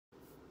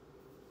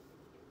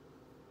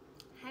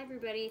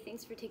everybody,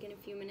 thanks for taking a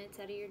few minutes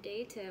out of your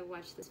day to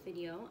watch this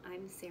video.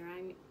 I'm Sarah,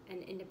 I'm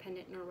an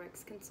independent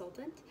Norwex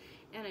consultant,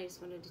 and I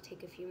just wanted to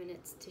take a few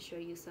minutes to show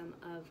you some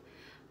of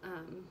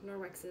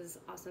Norwex's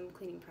awesome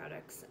cleaning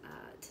products.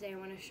 Today I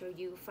want to show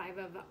you 5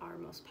 of our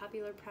most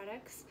popular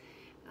products.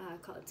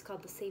 It's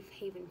called the Safe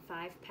Haven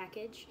 5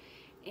 package,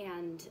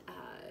 and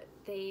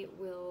they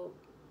will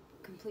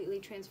completely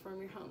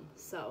transform your home.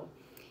 So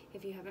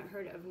if you haven't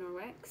heard of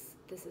Norwex,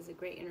 this is a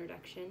great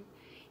introduction.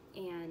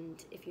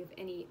 And if you have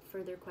any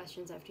further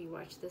questions after you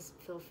watch this,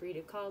 feel free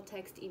to call,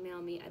 text, email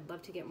me. I'd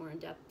love to get more in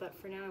depth, but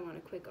for now I want a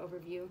quick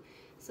overview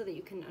so that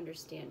you can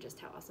understand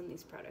just how awesome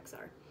these products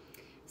are.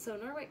 So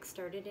Norwex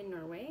started in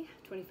Norway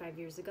 25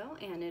 years ago,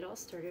 and it all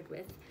started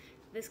with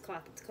this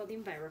cloth. It's called the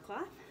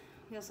EnviroCloth.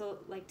 We also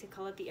like to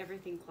call it the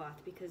Everything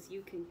Cloth because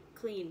you can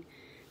clean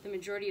the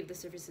majority of the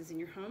surfaces in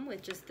your home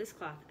with just this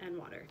cloth and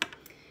water.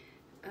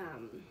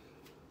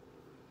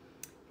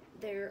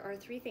 There are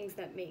 3 things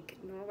that make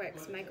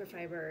Norwex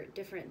microfiber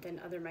different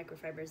than other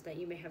microfibers that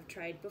you may have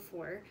tried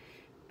before.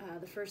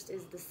 The first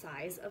is the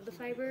size of the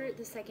fiber,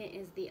 the second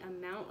is the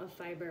amount of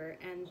fiber,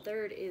 and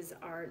third is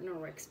our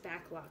Norwex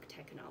backlock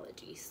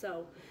technology.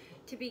 So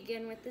to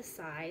begin with the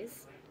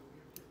size,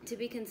 to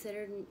be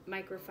considered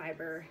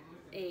microfiber,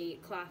 a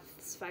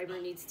cloth's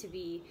fiber needs to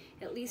be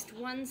at least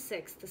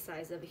 1/6 the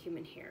size of a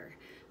human hair.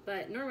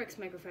 But Norwex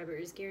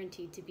microfiber is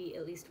guaranteed to be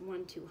at least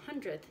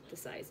 1/200th the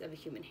size of a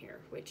human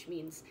hair, which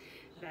means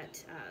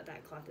that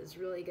that cloth is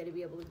really going to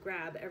be able to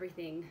grab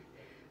everything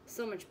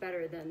so much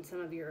better than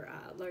some of your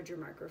larger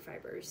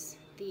microfibers.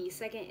 The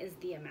second is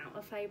the amount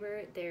of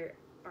fiber. There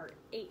are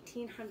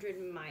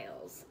 1,800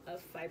 miles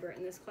of fiber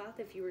in this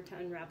cloth. If you were to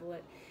unravel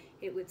it,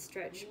 it would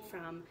stretch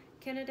from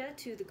Canada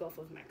to the Gulf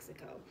of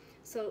Mexico.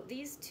 So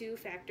these 2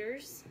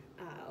 factors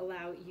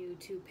allow you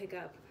to pick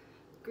up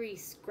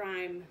grease,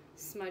 grime,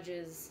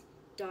 smudges,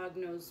 dog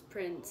nose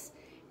prints,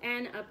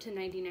 and up to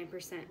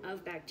 99%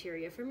 of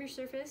bacteria from your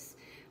surface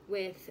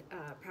with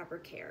proper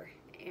care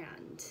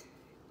and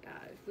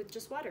with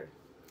just water.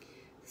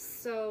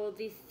 So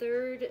the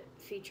third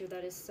feature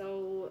that is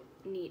so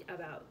neat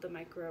about the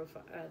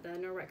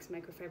Norwex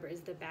microfiber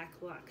is the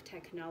backlock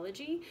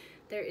technology.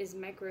 There is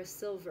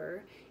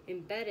microsilver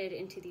embedded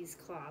into these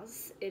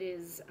cloths. It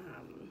is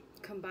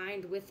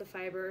combined with the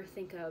fiber.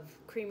 Think of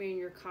creamer in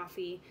your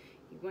coffee.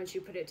 Once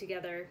you put it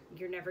together,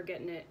 you're never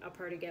getting it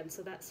apart again.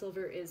 So that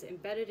silver is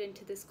embedded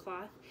into this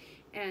cloth,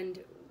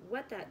 and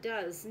what that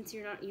does, since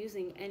you're not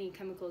using any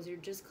chemicals, you're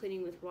just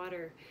cleaning with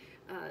water,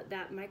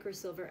 that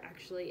microsilver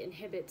actually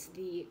inhibits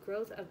the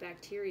growth of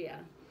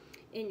bacteria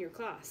in your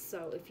cloths.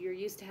 So if you're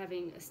used to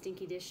having a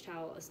stinky dish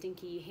towel, a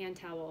stinky hand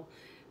towel,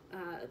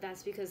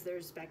 that's because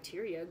there's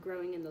bacteria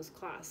growing in those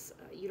cloths.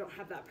 You don't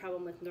have that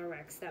problem with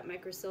Norwex. That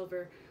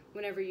microsilver,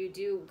 whenever you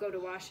do go to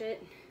wash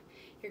it,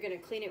 you're gonna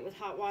clean it with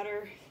hot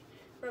water,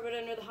 rub it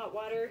under the hot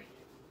water,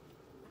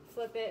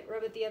 flip it,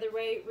 rub it the other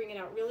way, wring it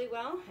out really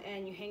well,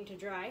 and you hang to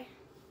dry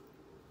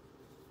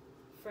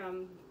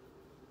from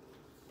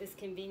this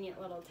convenient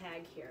little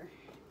tag here.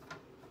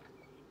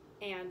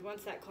 And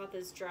once that cloth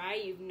is dry,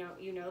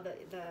 you know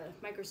that the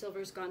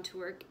microsilver's gone to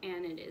work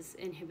and it is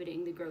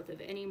inhibiting the growth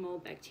of any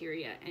mold,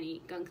 bacteria,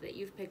 any gunk that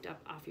you've picked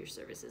up off your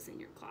surfaces in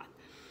your cloth.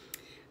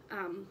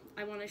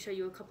 I want to show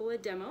you a couple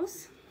of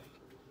demos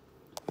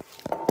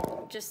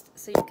just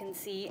so you can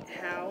see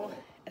how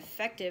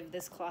effective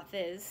this cloth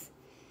is.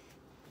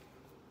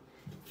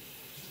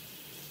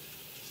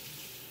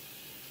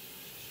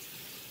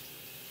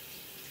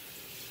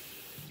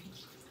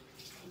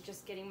 I'm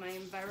just getting my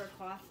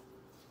EnviroCloth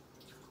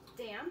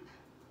damp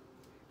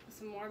with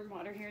some warm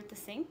water here at the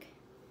sink,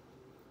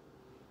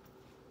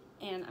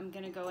 and I'm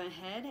gonna go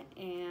ahead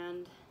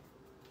and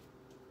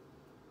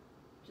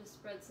just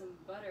spread some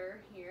butter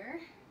here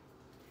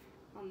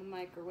on the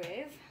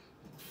microwave.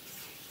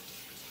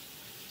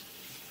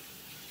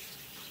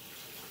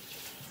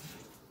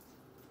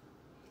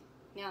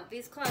 Now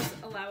these cloths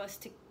allow us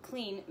to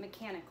clean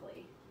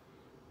mechanically,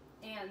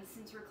 and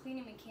since we're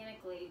cleaning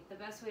mechanically, the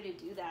best way to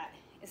do that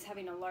is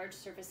having a large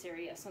surface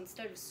area. So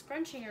instead of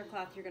scrunching your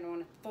cloth, you're going to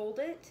want to fold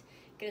it,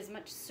 get as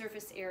much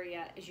surface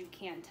area as you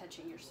can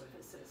touching your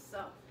surfaces. So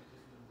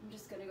I'm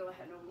just going to go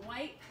ahead and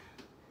wipe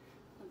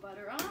the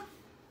butter off,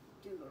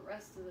 do the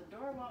rest of the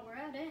door while we're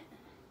at it,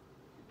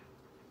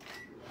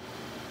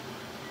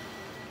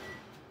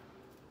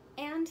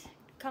 and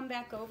come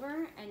back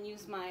over and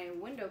use my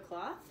window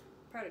cloth,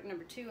 product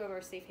number 2 of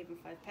our Safe Haven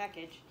 5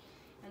 package.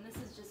 And this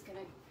is just going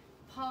to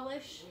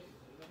polish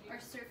our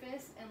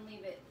surface and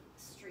leave it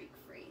streak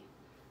free.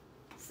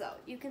 So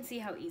you can see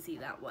how easy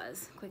that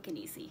was, quick and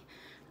easy.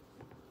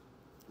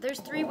 There's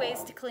 3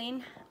 ways to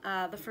clean.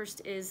 The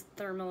first is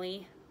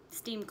thermally,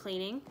 steam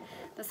cleaning.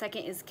 The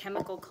second is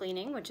chemical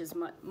cleaning, which is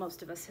what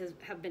most of us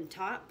have been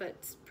taught, but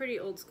it's a pretty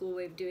old school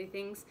way of doing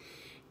things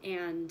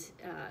and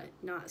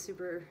not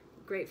super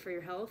great for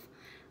your health.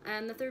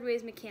 And the third way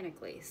is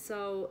mechanically.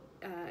 So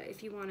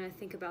if you want to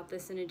think about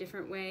this in a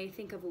different way,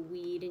 think of a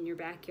weed in your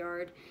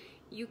backyard.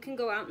 You can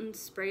go out and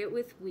spray it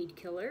with weed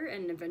killer,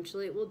 and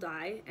eventually it will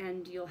die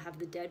and you'll have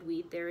the dead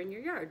weed there in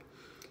your yard.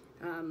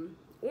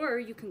 Or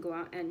you can go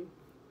out and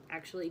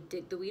actually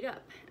dig the weed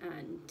up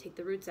and take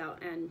the roots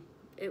out, and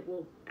it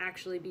will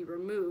actually be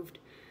removed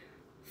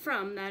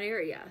from that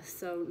area.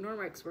 So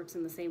Norwex works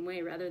in the same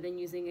way. Rather than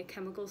using a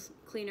chemical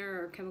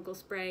cleaner or chemical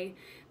spray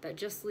that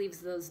just leaves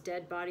those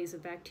dead bodies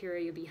of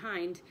bacteria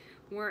behind,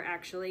 we're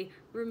actually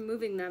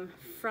removing them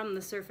from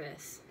the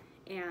surface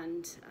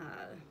and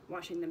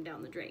washing them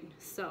down the drain.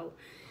 So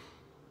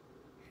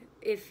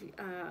if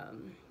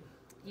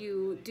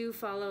you do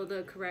follow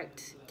the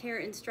correct care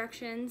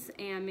instructions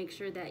and make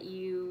sure that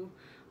you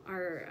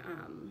are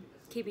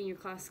keeping your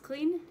cloths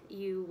clean,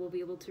 you will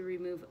be able to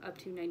remove up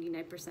to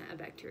 99% of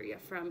bacteria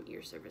from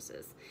your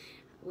surfaces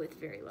with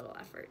very little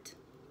effort.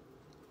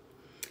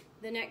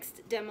 The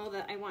next demo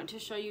that I want to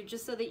show you,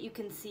 just so that you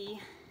can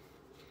see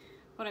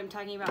what I'm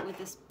talking about with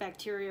this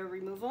bacteria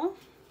removal,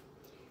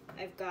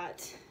 I've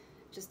got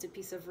just a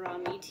piece of raw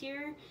meat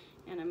here,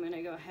 and I'm going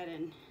to go ahead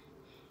and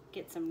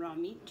get some raw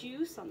meat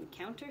juice on the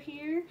counter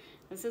here.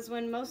 This is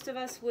when most of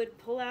us would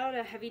pull out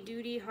a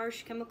heavy-duty,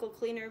 harsh chemical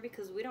cleaner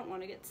because we don't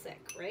want to get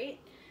sick, right?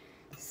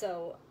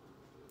 So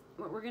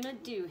what we're gonna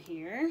do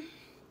here,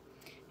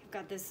 I've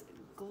got this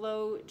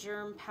glow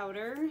germ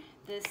powder.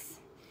 This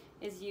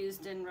is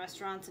used in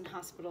restaurants and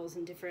hospitals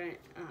and different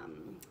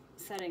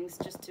settings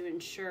just to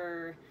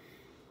ensure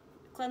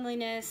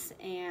cleanliness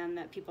and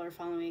that people are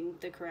following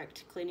the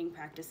correct cleaning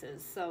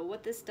practices. So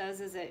what this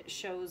does is it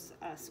shows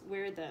us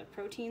where the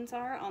proteins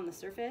are on the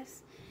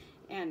surface,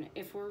 and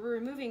if we're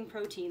removing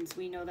proteins,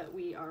 we know that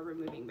we are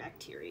removing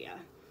bacteria.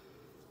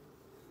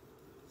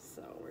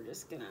 So we're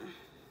just gonna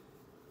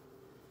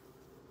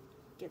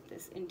get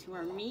this into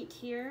our meat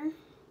here,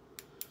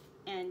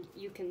 and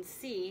you can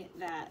see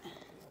that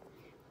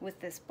with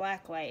this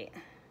black light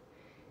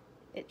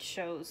it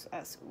shows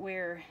us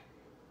where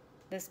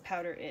this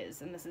powder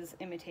is, and this is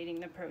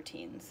imitating the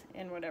proteins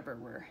in whatever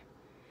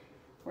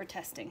we're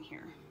testing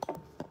here.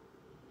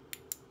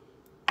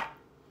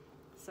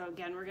 So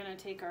again, we're going to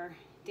take our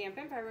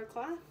dampened fiber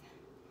cloth,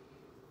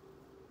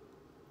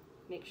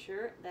 make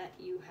sure that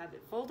you have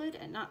it folded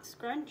and not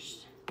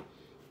scrunched,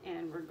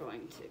 and we're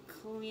going to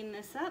clean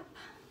this up.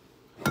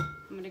 I'm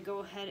going to go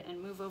ahead and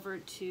move over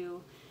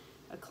to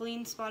a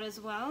clean spot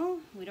as well.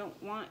 We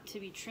don't want to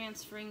be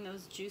transferring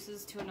those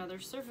juices to another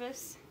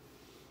surface.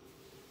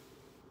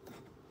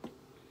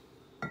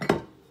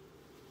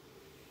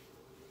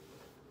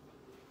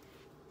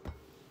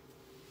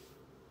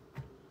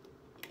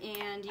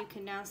 And you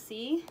can now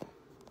see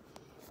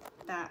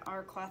that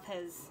our cloth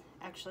has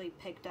actually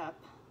picked up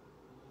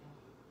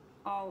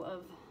all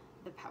of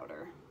the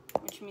powder,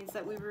 which means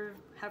that we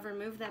have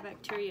removed that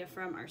bacteria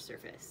from our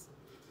surface.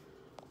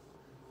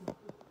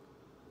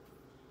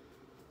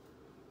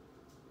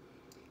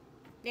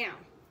 Now,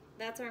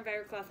 that's our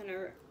EnviroCloth and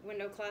our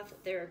window cloth.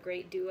 They're a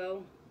great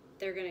duo.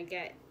 They're gonna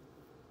get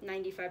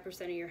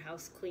 95% of your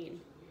house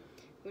clean,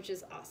 which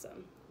is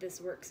awesome.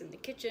 This works in the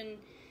kitchen,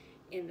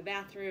 in the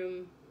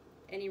bathroom,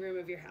 any room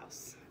of your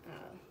house.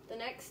 The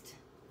next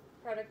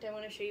product I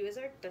want to show you is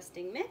our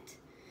dusting mitt.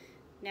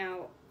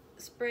 Now,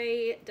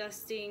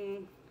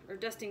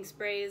 dusting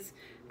sprays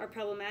are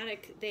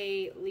problematic.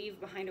 They leave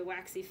behind a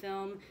waxy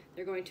film.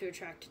 They're going to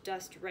attract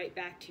dust right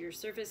back to your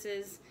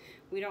surfaces.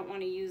 We don't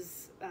want to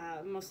use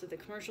most of the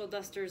commercial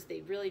dusters. They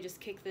really just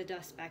kick the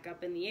dust back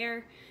up in the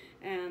air,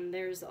 and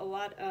there's a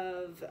lot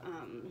of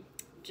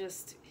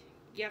just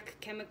yuck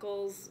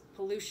chemicals,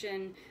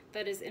 pollution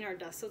that is in our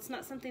dust. So it's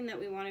not something that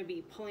we want to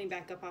be pulling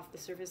back up off the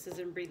surfaces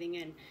and breathing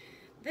in.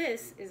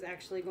 This is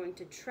actually going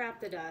to trap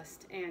the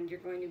dust, and you're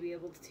going to be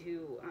able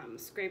to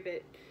scrape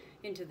it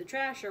into the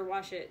trash or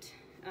wash it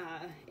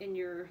in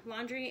your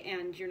laundry,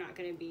 and you're not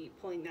going to be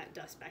pulling that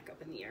dust back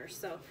up in the air.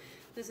 So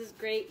this is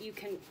great. You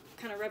can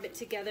kind of rub it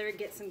together,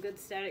 get some good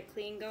static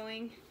clean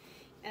going,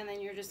 and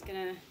then you're just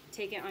going to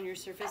take it on your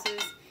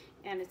surfaces,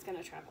 and it's going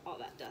to trap all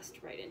that dust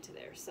right into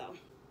there.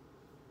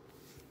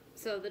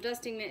 So the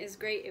dusting mitt is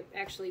great. It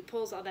actually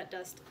pulls all that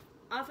dust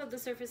off of the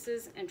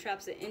surfaces and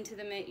traps it into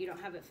the mitt. You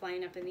don't have it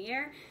flying up in the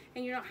air,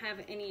 and you don't have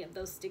any of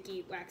those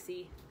sticky,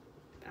 waxy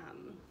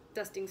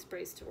dusting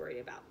sprays to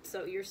worry about.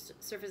 So your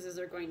surfaces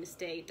are going to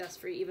stay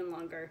dust-free even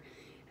longer,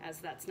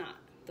 as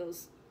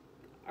those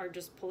are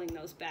just pulling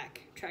those back,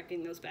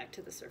 tracking those back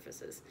to the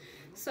surfaces.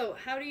 So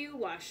how do you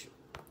wash?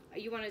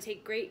 You want to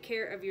take great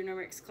care of your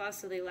Norwex cloths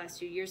so they last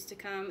you years to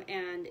come,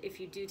 and if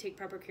you do take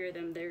proper care of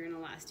them, they're going to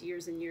last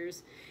years and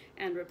years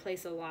and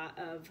replace a lot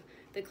of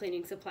the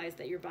cleaning supplies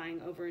that you're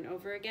buying over and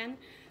over again.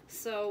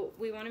 So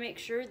we want to make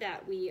sure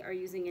that we are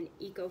using an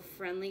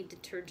eco-friendly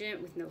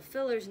detergent with no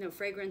fillers, no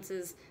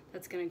fragrances.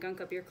 That's going to gunk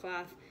up your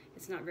cloth.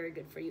 It's not very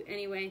good for you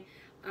anyway.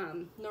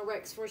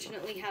 Norwex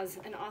fortunately has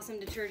an awesome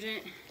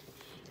detergent.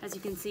 As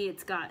you can see,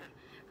 it's got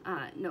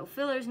no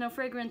fillers, no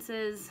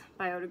fragrances,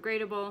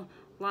 biodegradable.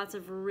 Lots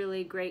of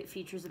really great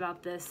features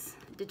about this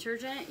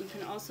detergent. You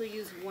can also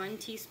use 1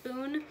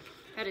 teaspoon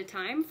at a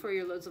time for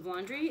your loads of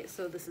laundry,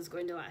 so this is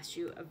going to last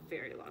you a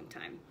very long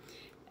time.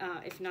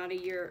 If not a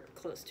year,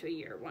 close to a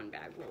year. 1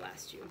 bag will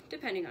last you,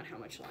 depending on how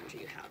much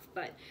laundry you have.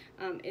 But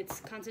it's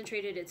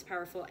concentrated, it's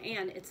powerful,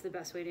 and it's the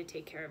best way to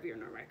take care of your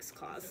Norwex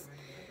cloths.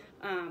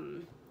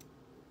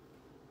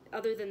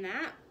 Other than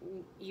that,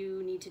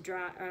 you need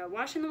to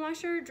wash in the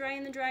washer, dry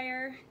in the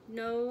dryer,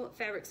 no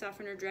fabric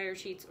softener, dryer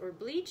sheets, or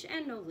bleach,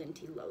 and no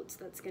linty loads.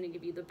 That's going to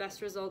give you the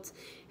best results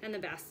and the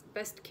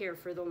best care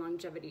for the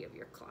longevity of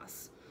your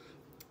cloths.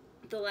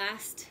 The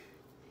last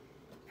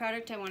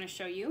product I want to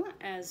show you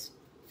as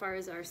far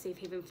as our Safe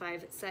Haven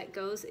 5 set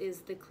goes is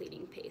the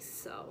cleaning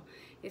paste. So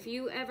if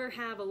you ever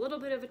have a little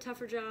bit of a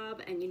tougher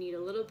job and you need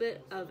a little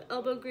bit of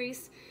elbow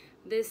grease,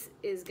 this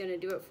is going to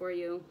do it for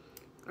you.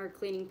 Our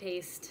cleaning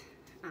paste,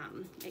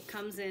 it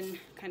comes in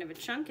kind of a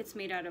chunk. It's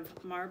made out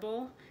of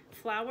marble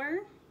flour,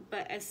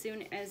 but as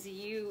soon as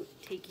you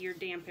take your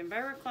damp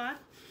EnviroCloth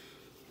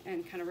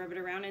and kind of rub it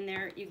around in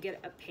there, you get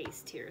a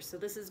paste here. So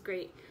this is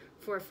great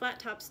for flat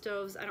top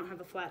stoves. I don't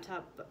have a flat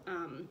top, but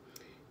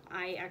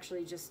I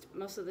actually just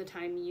most of the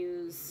time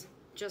use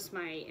just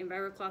my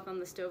EnviroCloth on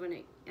the stove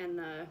and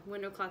the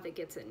window cloth that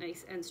gets it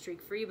nice and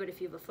streak free. But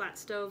if you have a flat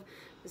stove,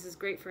 this is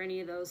great for any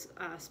of those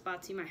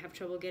spots you might have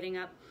trouble getting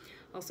up.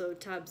 Also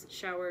tubs,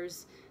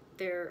 showers.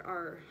 There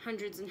are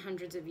hundreds and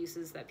hundreds of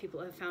uses that people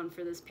have found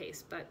for this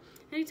paste, but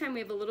anytime we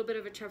have a little bit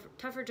of a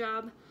tougher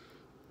job,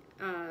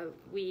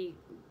 we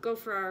go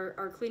for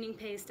our cleaning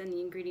paste, and the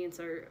ingredients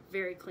are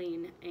very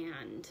clean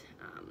and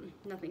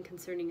nothing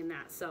concerning in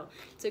that. So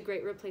it's a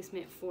great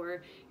replacement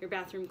for your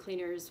bathroom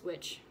cleaners,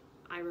 which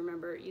I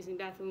remember using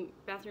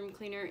bathroom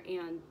cleaner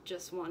and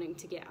just wanting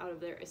to get out of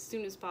there as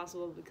soon as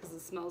possible because the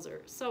smells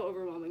are so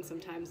overwhelming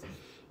sometimes.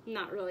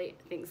 Not really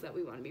things that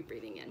we want to be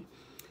breathing in.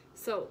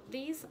 So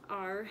these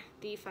are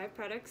the 5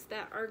 products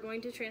that are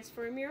going to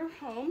transform your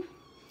home.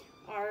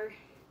 Our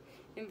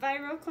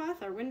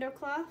EnviroCloth, our window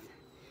cloth,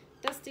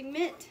 dusting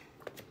mitt,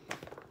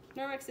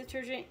 Norwex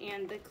detergent,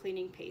 and the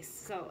cleaning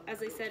paste. So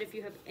as I said, if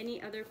you have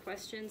any other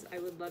questions, I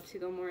would love to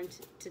go more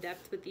into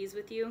depth with these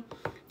with you.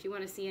 If you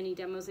want to see any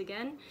demos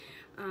again.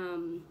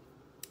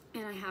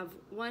 And I have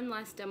one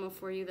last demo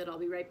for you that I'll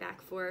be right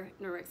back for.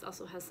 Norwex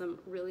also has some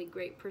really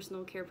great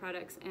personal care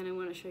products, and I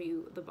want to show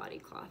you the body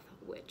cloth,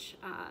 which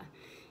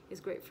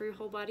is great for your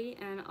whole body,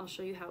 and I'll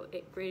show you how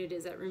great it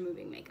is at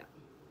removing makeup.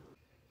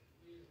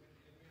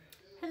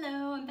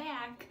 Hello, I'm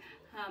back.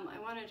 I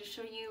wanted to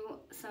show you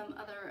some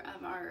other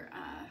of our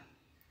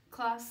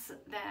cloths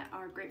that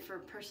are great for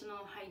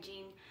personal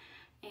hygiene,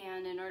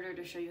 and in order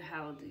to show you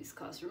how these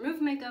cloths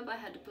remove makeup, I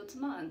had to put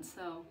some on,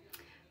 so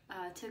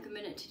took a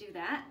minute to do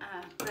that.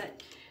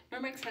 But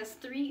Norwex has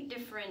 3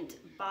 different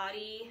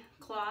body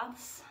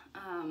cloths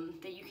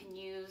that you can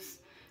use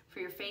for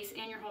your face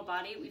and your whole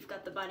body. We've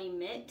got the body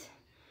mitt.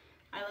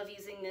 I love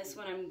using this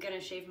when I'm gonna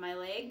shave my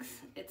legs.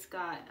 It's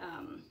got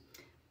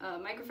a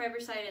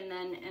microfiber side and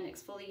then an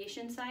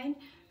exfoliation side.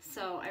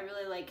 So I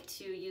really like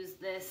to use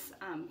this,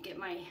 get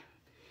my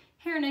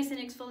hair nice and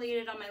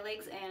exfoliated on my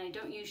legs, and I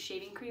don't use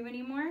shaving cream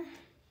anymore.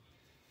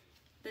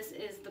 This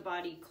is the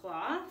body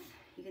cloth.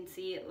 You can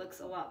see it looks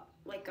a lot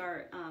like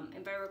our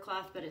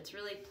EnviroCloth, but it's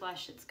really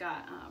plush. It's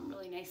got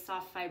really nice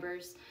soft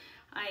fibers.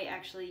 I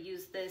actually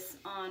use this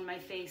on my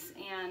face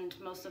and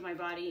most of my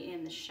body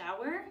in the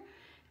shower.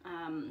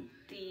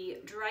 The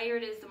drier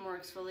it is, the more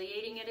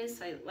exfoliating it is,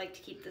 so I like to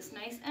keep this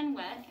nice and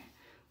wet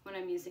when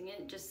I'm using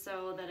it, just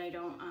so that I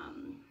don't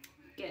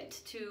get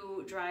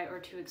too dry or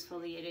too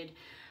exfoliated.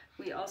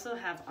 We also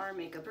have our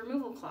makeup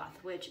removal cloth,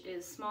 which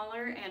is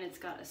smaller and it's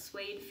got a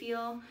suede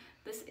feel.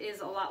 This is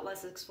a lot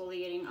less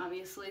exfoliating,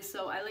 obviously,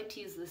 so I like to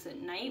use this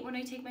at night when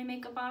I take my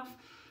makeup off.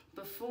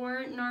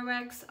 Before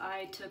Norwex,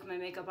 I took my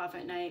makeup off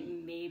at night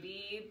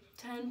maybe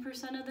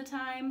 10% of the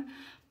time,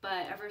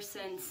 but ever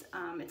since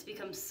it's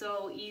become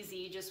so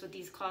easy just with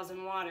these cloths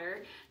and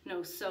water,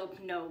 no soap,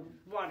 no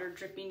water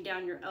dripping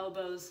down your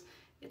elbows,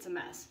 it's a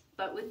mess.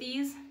 But with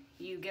these,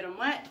 you get them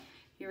wet,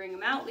 you wring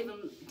them out, leave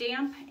them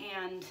damp,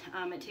 and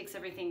it takes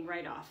everything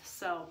right off.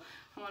 So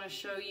I want to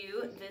show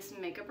you this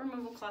makeup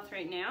removal cloth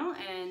right now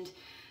and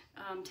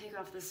take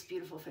off this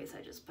beautiful face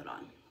I just put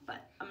on.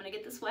 But I'm going to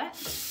get this wet.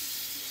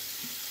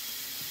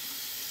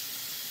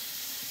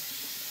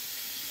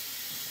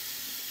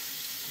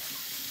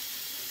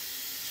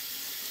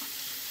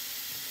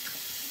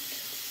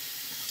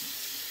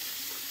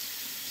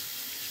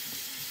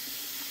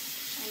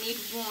 I need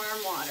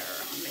warm water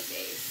on my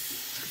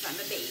face because I'm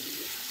a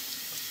baby.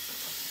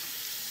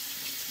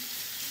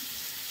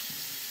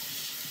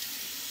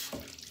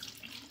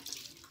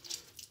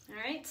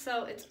 Alright,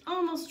 so it's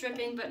almost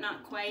dripping but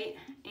not quite,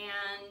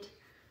 and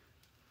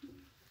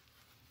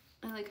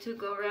I like to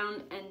go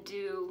around and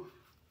do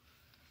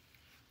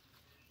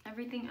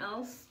everything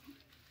else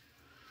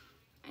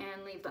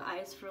and leave the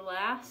eyes for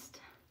last.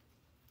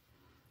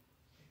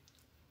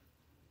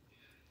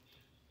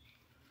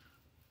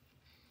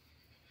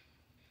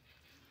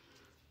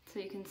 So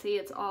you can see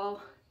it's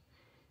all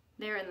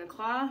there in the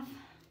cloth.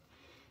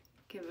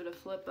 Give it a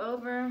flip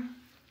over,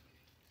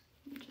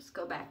 just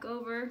go back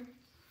over.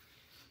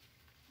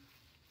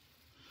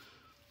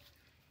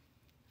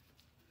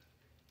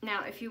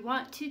 Now, if you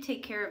want to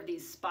take care of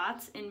these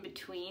spots in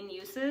between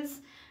uses,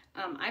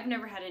 I've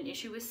never had an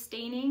issue with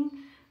staining,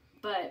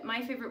 But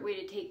my favorite way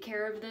to take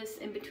care of this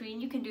in between,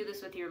 you can do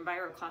this with your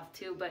EnviroCloth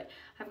too, but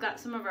I've got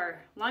some of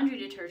our laundry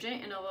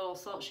detergent in a little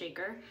salt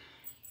shaker.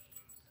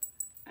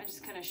 I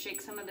just kind of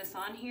shake some of this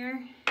on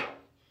here,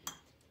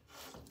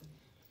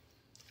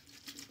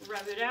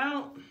 rub it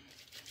out.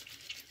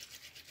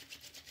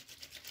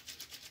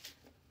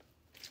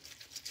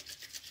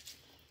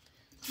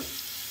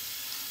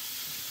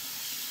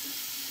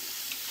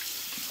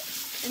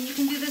 And you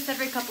can do this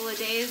every couple of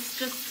days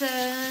just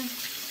to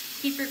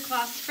keep your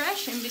cloths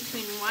fresh in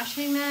between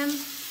washing them.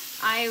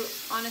 I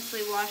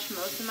honestly wash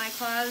most of my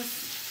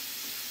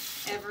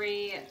clothes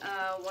every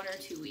 1 or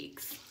 2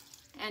 weeks.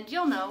 And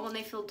you'll know when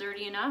they feel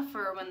dirty enough,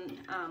 or when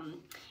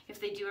if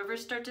they do ever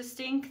start to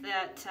stink,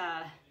 that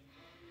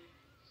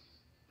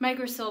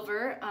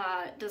microsilver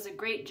does a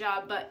great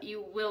job, but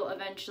you will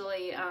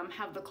eventually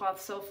have the cloth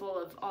so full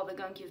of all the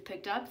gunk you've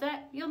picked up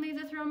that you'll need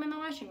to throw them in the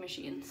washing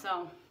machine.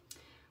 So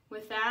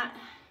with that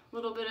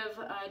little bit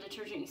of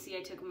detergent, you see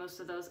I took most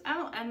of those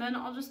out, and then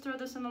I'll just throw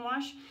this in the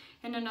wash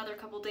in another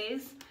couple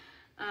days.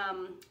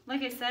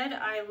 Like I said,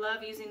 I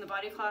love using the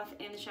body cloth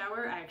in the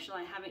shower. I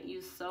actually haven't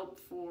used soap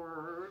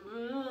for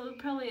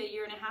probably 1.5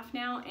 years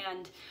now,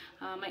 and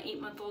my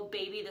 8-month-old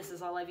baby, this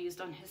is all I've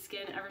used on his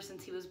skin ever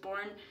since he was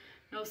born.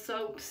 No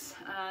soaps,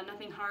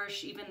 nothing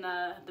harsh. Even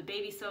the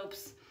baby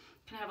soaps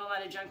can have a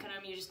lot of junk in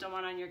them you just don't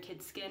want on your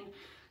kid's skin.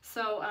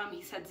 So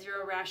he's had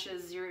 0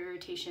 rashes, 0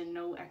 irritation,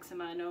 no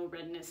eczema, no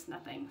redness,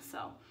 nothing.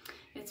 So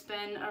it's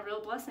been a real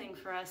blessing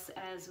for us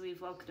as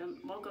we've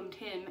welcomed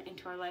him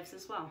into our lives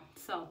as well.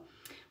 So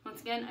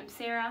once again, I'm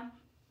Sarah.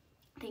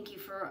 Thank you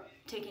for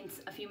taking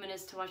a few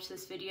minutes to watch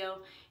this video,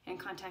 and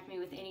contact me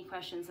with any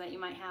questions that you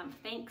might have.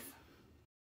 Thanks.